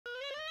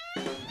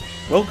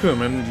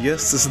Welcome, and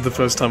yes, this is the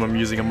first time I'm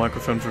using a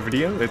microphone for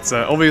video. It's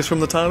obvious from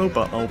the title,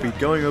 but I'll be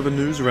going over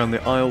news around the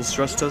Isle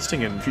stress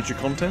testing and future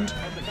content,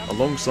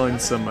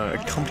 alongside some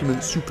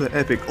accompaniment super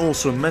epic,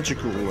 awesome,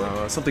 magical,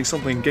 something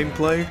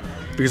gameplay,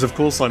 because of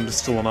course I'm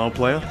still an Isle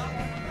player.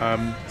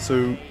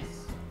 So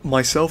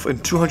myself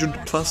and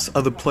 200 plus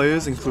other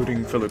players,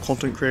 including fellow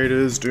content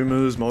creators,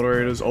 doomers,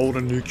 moderators, old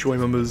and new QA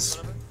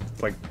members,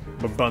 like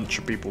a bunch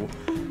of people,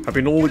 have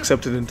been all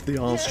accepted into the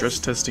Isle stress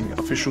testing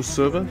official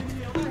server.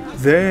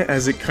 There,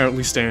 as it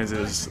currently stands,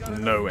 is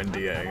no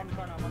NDA.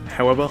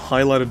 However,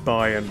 highlighted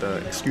by, and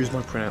excuse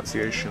my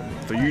pronunciation,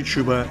 the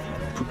YouTuber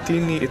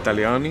Puttini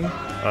Italiani,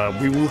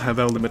 we will have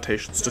our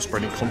limitations to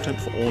spreading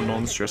content for all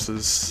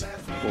non-stressers,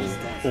 or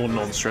all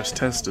non-stress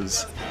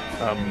testers.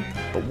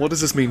 But what does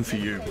this mean for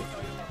you?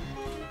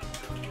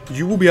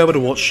 You will be able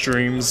to watch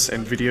streams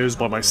and videos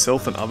by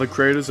myself and other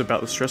creators about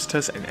the stress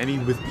test and any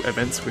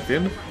events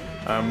within.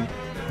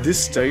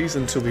 This stays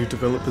until the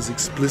developers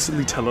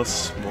explicitly tell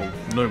us, well,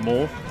 no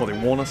more, or they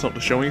warn us not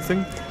to show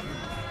anything.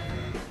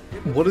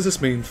 What does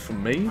this mean for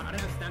me?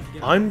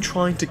 I'm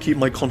trying to keep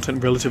my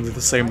content relatively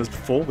the same as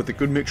before, with a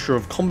good mixture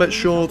of combat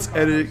shorts,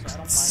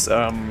 edits,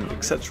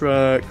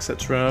 etc,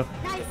 etc.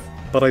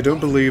 But I don't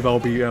believe I'll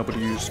be able to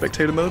use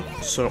spectator mode,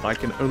 so I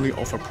can only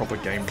offer proper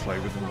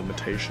gameplay within the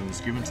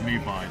limitations given to me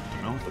by the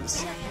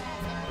developers.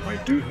 I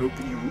do hope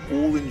that you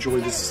will all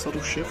enjoy this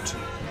subtle shift.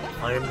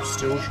 I am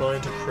still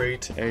trying to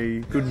create a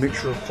good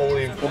mixture of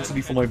quality and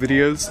quantity for my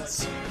videos.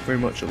 It's very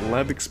much a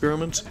lab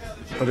experiment,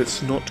 but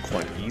it's not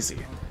quite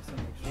easy.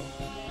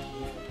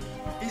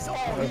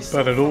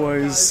 But as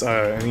always,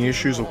 any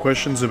issues or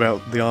questions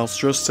about the Isle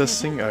stress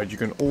testing, you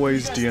can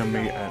always DM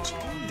me at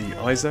the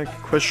Isaac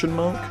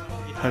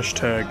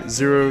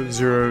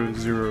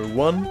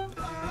 ##0001.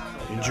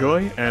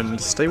 Enjoy and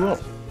stay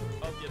well.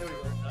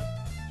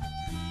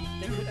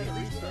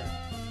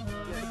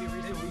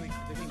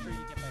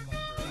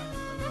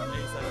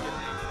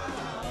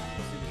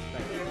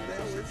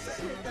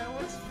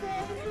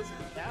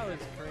 That was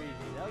crazy.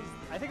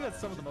 I think that's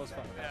some of the most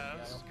fun. Yeah,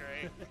 that was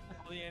great.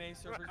 All the NA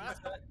servers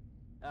reset?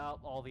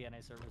 All the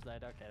NA servers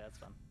died. Okay, that's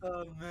fun.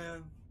 Oh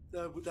man,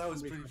 that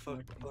was pretty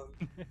fucking fun.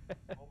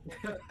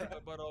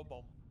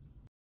 Ba-da-bum.